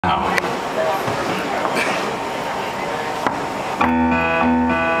Now.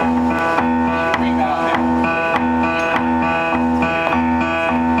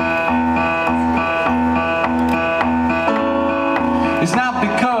 It's not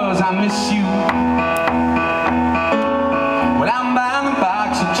because I miss you. When I'm buying a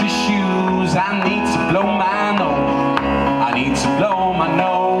box of tissues, I need to blow my nose. I need to blow my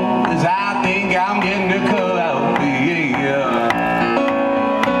nose. I think I'm getting the cut out. Yeah.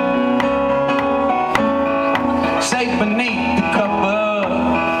 Safe beneath the cover,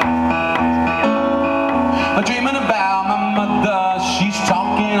 I'm dreaming about my mother. She's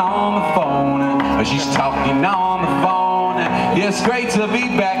talking on the phone. She's talking on the phone. Yeah, it's great to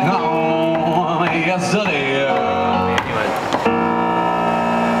be back home. Yes, it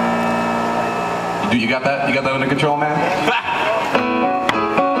is. You got that? You got that under control, man?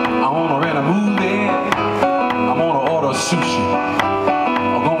 I wanna rent a movie. I wanna order sushi.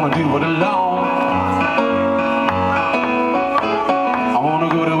 I'm gonna do it alone. I wanna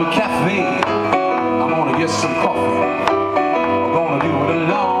go to a cafe. I wanna get some coffee. I'm gonna do it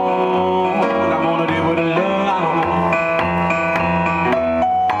alone. I'm gonna do it alone.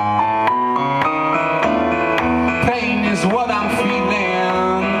 Pain is what I'm feeling.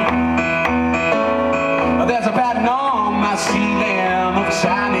 There's a pattern on my ceiling of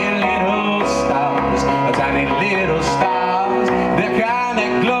tiny little stars, tiny little stars. They're kind of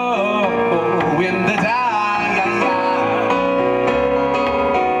glow in the dark.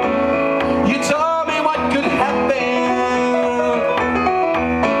 You told me what could happen.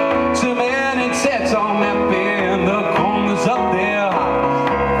 Too many tears on my pen. The corners of their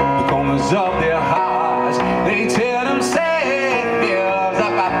hearts, the corners of their hearts. They tell themselves,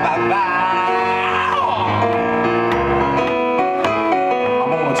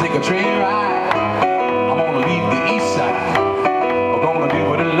 take a train ride. I'm gonna leave the east side. I'm gonna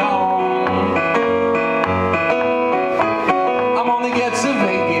do it alone. I'm gonna get to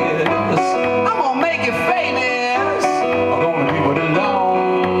Vegas. I'm gonna make it famous. I'm gonna do it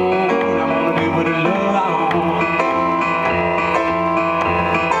alone. I'm gonna do it alone.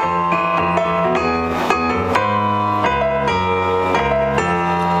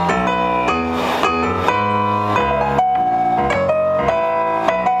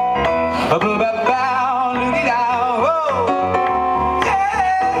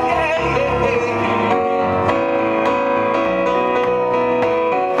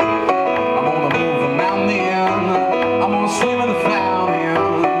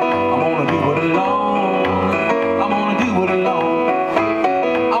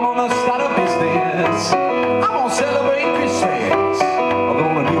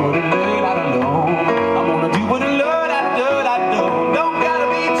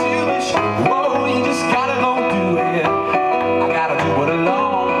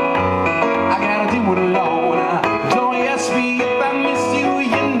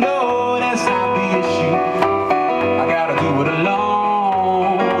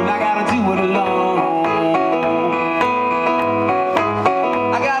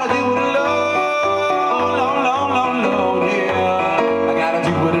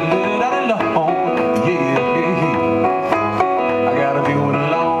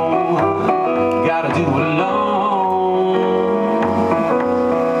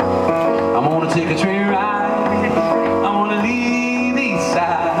 Take a train ride. I wanna leave the east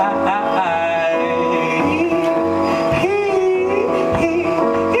side.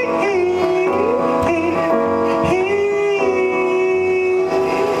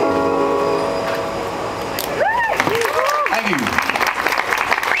 Thank you.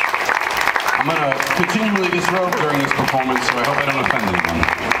 I'm gonna continually disrobe during this performance, so I hope I don't offend anyone.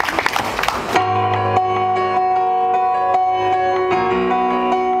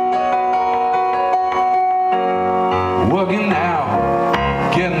 Working out,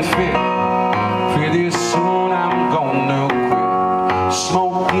 getting fit. Pretty soon I'm gonna quit.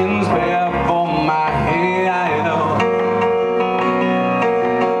 Smoking's bad for my head.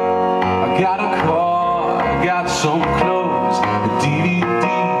 I got a car, I got some clothes,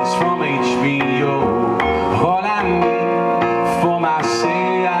 DVDs from HBO. All I need for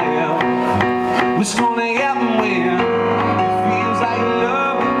myself.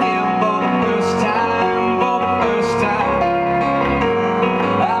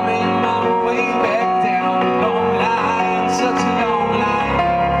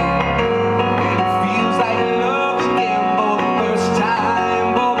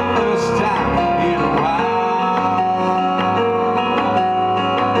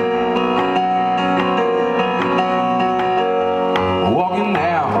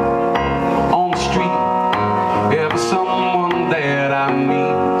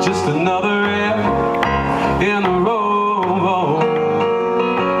 just another rip in the road.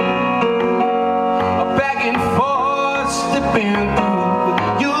 Back and forth, slipping through,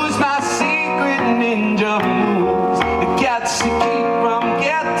 use my secret ninja moves. Got to keep from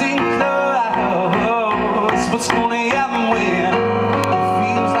getting close. What's gonna happen when it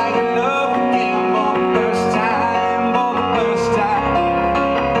feels like love again for the first time, for the first time?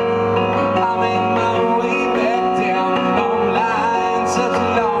 I make my way back down a long line, such a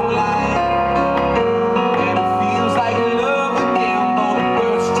long line, and it feels like love again for the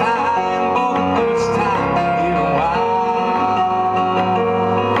first time, for the first time in a while.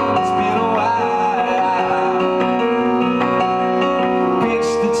 It's been a while. Pitch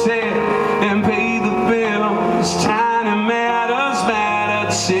the tent and pay the bill. It's tiny matters matter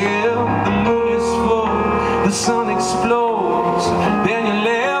till the moon is full, the sun explodes. Then you're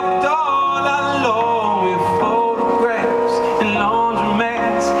left all alone with photographs and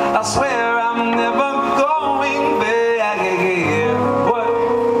laundromats. I swear I'm never going back. What?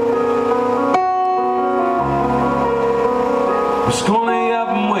 What's gonna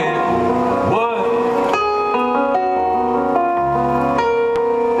happen when? What?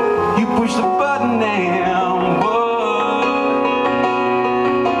 You push the button down. What?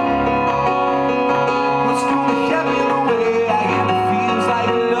 What's gonna happen when it feels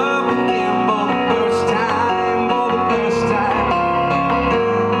like love again for the first time, for the first time?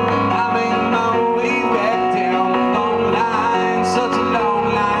 I made my way back down a long line, such a long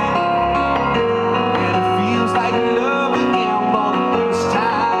line, and it feels like love again for the first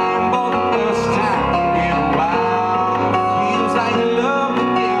time, for the first time in a while. Feels like love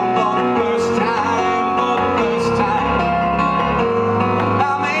again for the first time, for the first time.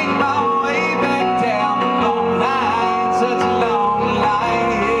 I made my way back down a long line, such a long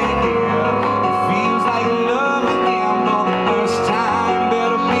line, yeah. It feels like love again for the first time.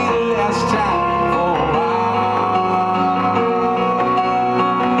 Better be the last time for a while.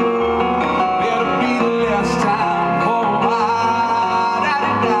 Better be the last time for a while.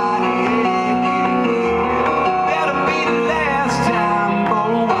 Da-da-da, yeah. Better be the last time for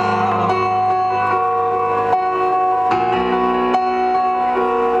a while.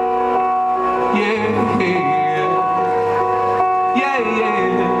 Yeah, yeah, yeah.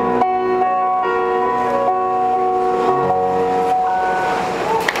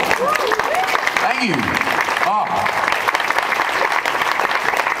 Thank you. Oh,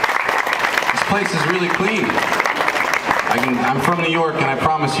 this place is really clean. I'm from New York, and I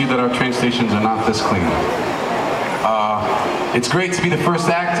promise you that our train stations are not this clean. It's great to be the first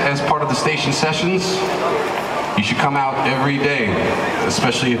act as part of the station sessions. You should come out every day,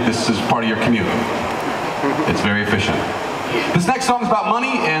 especially if this is part of your commute. It's very efficient. This next song is about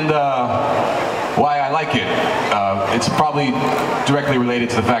money and why I like it. It's probably directly related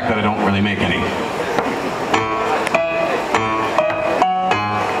to the fact that I don't really make any.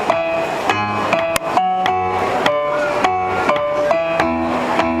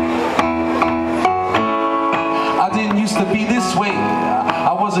 I didn't used to be this way.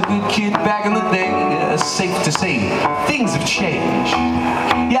 I was a good kid back in the day. Safe to say, things have changed.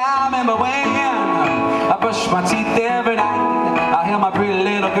 Yeah, I remember when I brushed my teeth every night. I held my pretty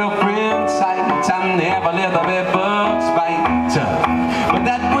little girlfriend tight. I never let the bed bugs bite. But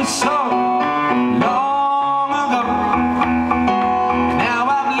that was so long ago. Now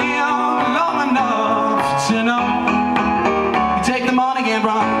I've lived long enough to know. You take the money and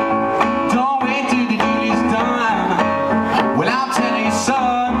run. Don't wait till the duty's done. Well, I'm telling you,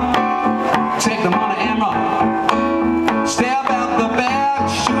 son, take the money and run. Step out the back,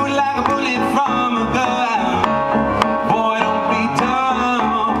 shoot like a bullet from a gun. Boy, don't be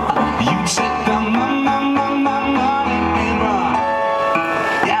dumb. You take the money and run.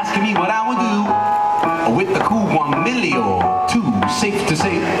 You're asking me what I would do with the cool 1 million or 2. Safe to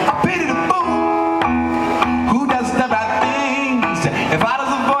say, I pity the fool who does the right things. If I was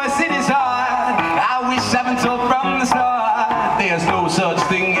a voice in his heart, I wish I'd been told from the start. There's no such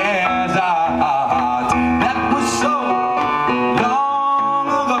thing as art. That was so long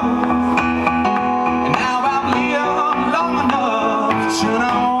ago. And now I've lived long enough to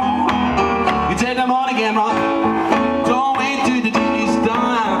know. You take the money and run. Don't wait till the duty's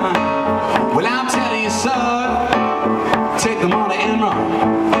done. Well, I'm telling you, son, take the money and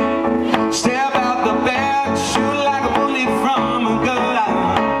run. Step out the back, shoot like a bullet from a gun.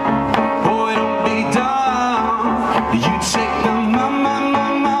 Boy, don't be dumb. You take the money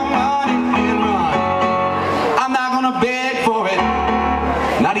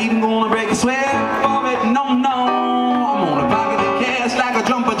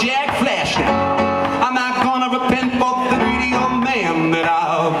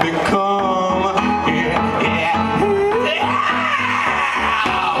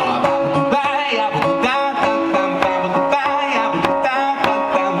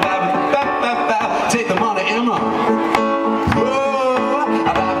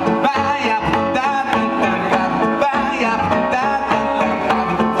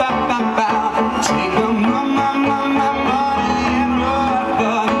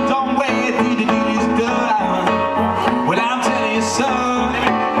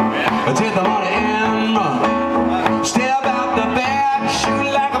Take the money and run. Step out the back, shoot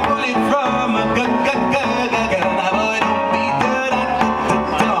like a bullet from a gun. Boy, don't be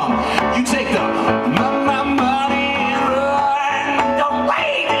dumb. You take the money and run. Don't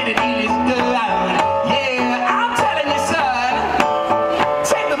wait till the deal is done. Yeah, I'm telling you, son.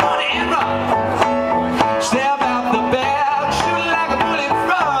 Take the money and run. Step out the back, shoot like a bullet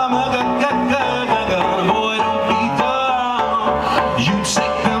from a gun. Boy, don't be dumb. You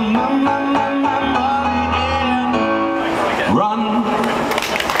take the run.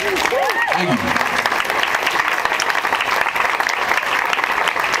 Thank you.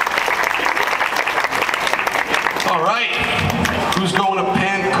 All right. Who's going to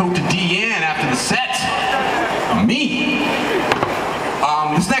Pancras to Deanne after the set? Me.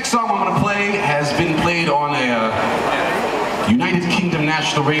 This next song I'm going to play has been played on a United Kingdom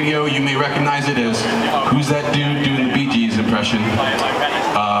national radio. You may recognize it as Who's That Dude Doing the Bee Gees impression.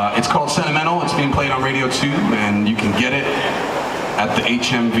 It's called Sentimental. It's being played on Radio 2, and you can get it at the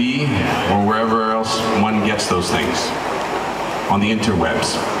HMV or wherever else one gets those things on the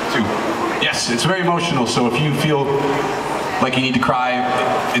interwebs. Yes, it's very emotional, so if you feel like you need to cry,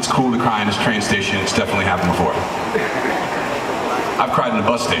 it's cool to cry in this train station. It's definitely happened before. I've cried in a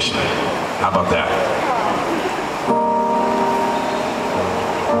bus station. How about that?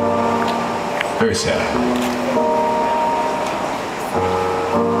 Very sad.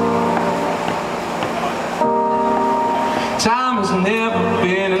 Time has never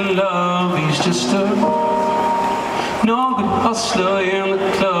been in love. He's just a no good hustler in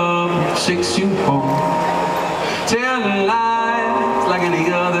the club that takes you home, telling lies like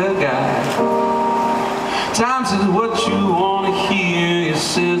any other guy. Time says what you want to hear. It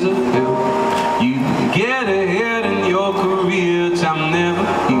says a help you get ahead in your career. Time never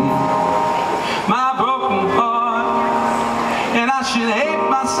heals my broken heart, and I should hate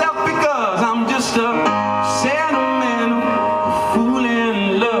myself because I'm just a sentimental fool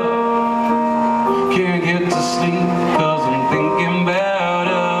in love. Can't get to sleep cause I'm thinking about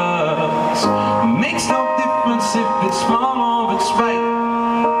us. Makes no difference if it's small or it's right.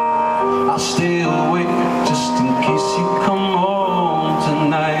 I'll stay awake just in case you come home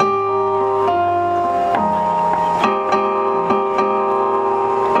tonight.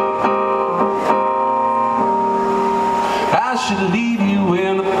 I should leave you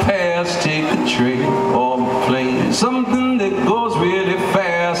in the past, take the train or the plane, something that goes really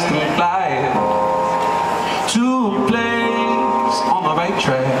fast and fly to a place on the right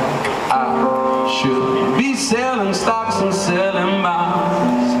track. I should be selling stocks and selling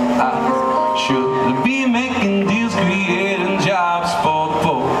bonds. I should be making deals, creating jobs for the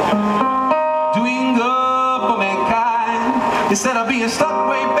poor, doing good for mankind instead of being stuck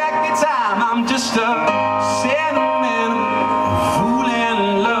way back in time. I'm just a sentimental fool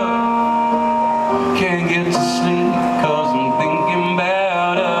in love. Can't get to sleep cause I'm thinking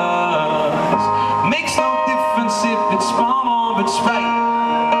about us. Makes no difference if it's wrong or it's right.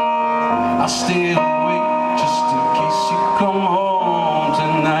 I'll stay awake just in case you come home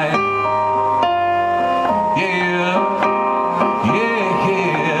tonight. Yeah, yeah,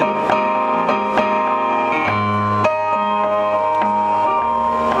 yeah.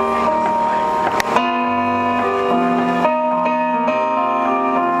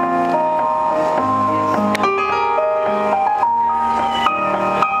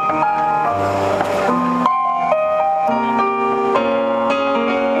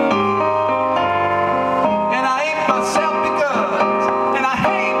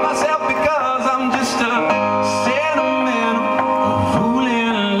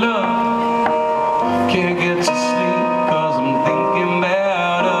 Can't get to sleep cause I'm thinking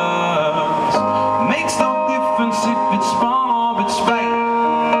about us. Makes no difference if it's wrong or it's right.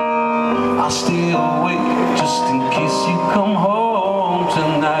 I'll stay awake just in case you come home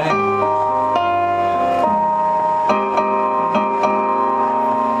tonight.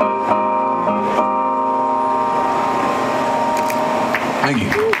 Thank you.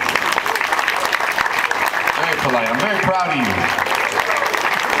 Very polite. I'm very proud of you.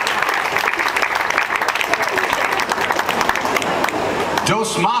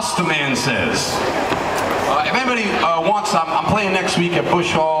 Dos Master Man says, if anybody wants, I'm playing next week at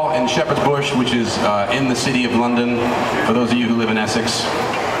Bush Hall in Shepherd's Bush, which is in the city of London, for those of you who live in Essex.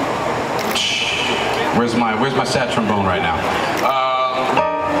 Where's my sad trombone right now?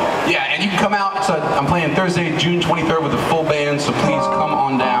 Yeah, and you can come out. I'm playing Thursday, June 23rd with a full band, so please come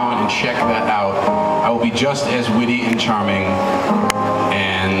on down and check that out. I will be just as witty and charming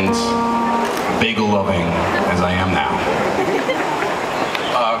and bagel loving as I am now.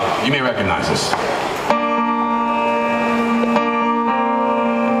 You may recognize this.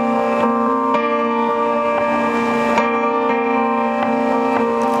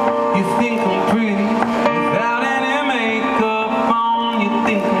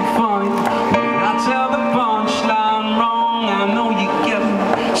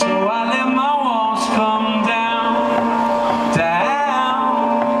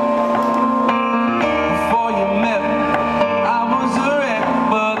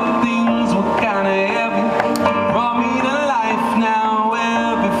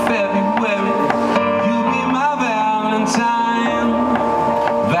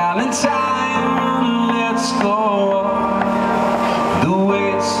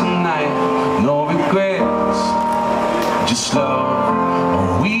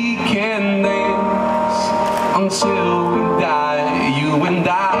 until we die. You and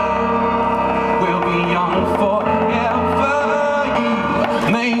I will be young forever. You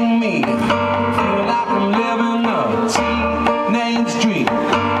make me feel like I'm living a teenage dream.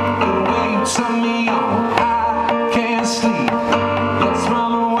 The way you turn me on, I can't sleep. Let's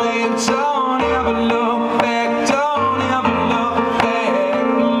run away and don't ever look back. Don't ever look back.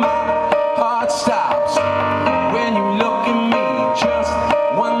 My heart stops when you look at me. Just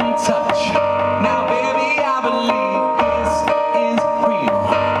one touch. Now baby, I believe this is real.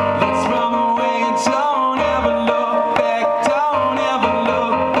 Let's run away and don't ever look back. Don't ever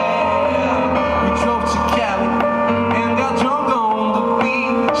look back. We drove to Cali and got drunk on the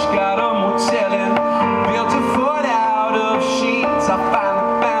beach. Got a motel and built a fort out of sheets. I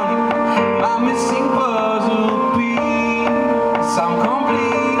finally found you, my missing puzzle piece. I'm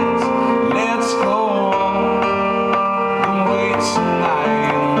complete. Let's go on and wait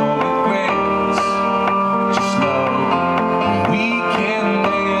tonight. No regrets, just love. We can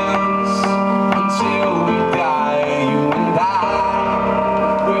dance until we die. You and I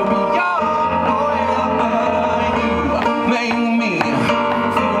will be young forever. You make me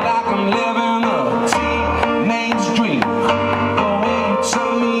feel like I'm living a teenage dream. The way you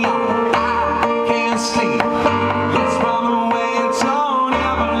turn me on, I can't sleep. Let's run away and don't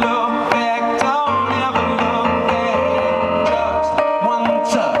ever look back. Don't ever look back. Just one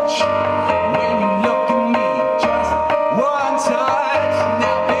touch when you look at me. Just one touch.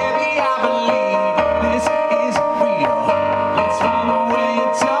 Now baby, I believe this is real. Let's run away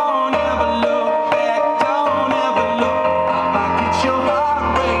and don't ever look back. Don't ever look. I might get your heart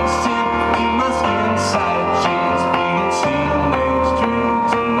racing in my skin side jeans. Be a teenage dream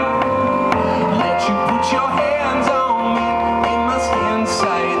tonight. Let you put your hands on me in my skin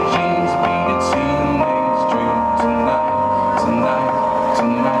side jeans. Be a teenage dream tonight. Tonight,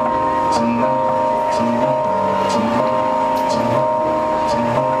 tonight, tonight, tonight, tonight, tonight,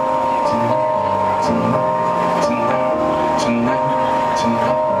 tonight, tonight, tonight, tonight, tonight,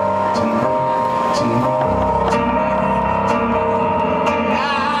 tonight, tonight,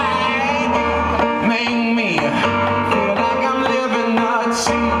 tonight. Make me feel like I'm living a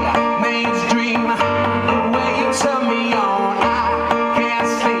teenage dream. The way you turn me on, I can't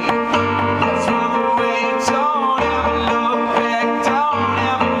sleep. Let's run away and don't ever look back. Don't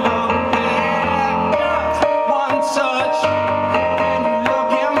ever look back. Just one touch when you look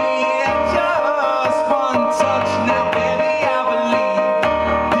at me. Just one touch. Now baby, I believe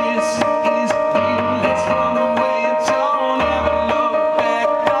this is real. Let's run away and don't ever look back.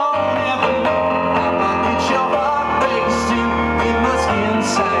 Don't ever look. I might get your heart racing in my skin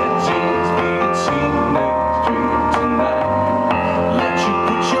side jeans. Be a teenage dream tonight. Let you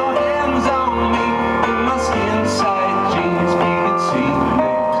put your hands on me in my skin side jeans. Be a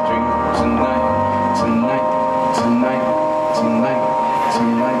teenage dream tonight. Tonight, tonight, tonight,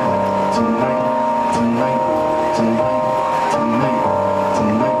 tonight, tonight, tonight, tonight, tonight,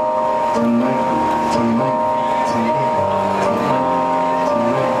 tonight, tonight, tonight, tonight,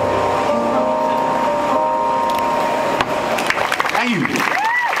 tonight. Thank you.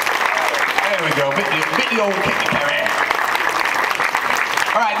 There we go. Bit the old Katy Perry.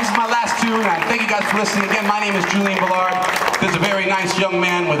 All right, this is my last tune. I thank you guys for listening. Again, my name is Julian Velard. There's a very nice young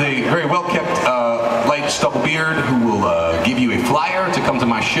man with a very well-kept light stubble beard who will give you a flyer to come to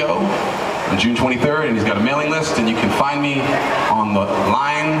my show on June 23rd, and he's got a mailing list, and you can find me on the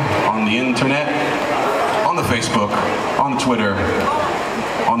line, on the internet, on the Facebook, on the Twitter,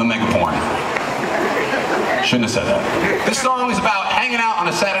 on the mega porn. Shouldn't have said that. This song is about hanging out on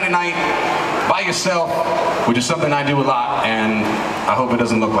a Saturday night by yourself, which is something I do a lot, and I hope it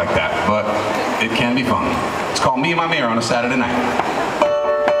doesn't look like that, but it can be fun. It's called Me and My Mirror on a Saturday night.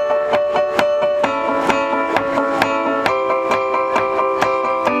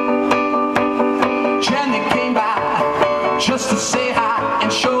 Jenny came by just to say hi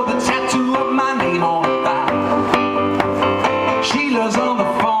and show the tattoo of my name on her thigh. She lives on the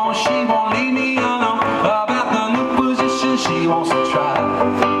phone.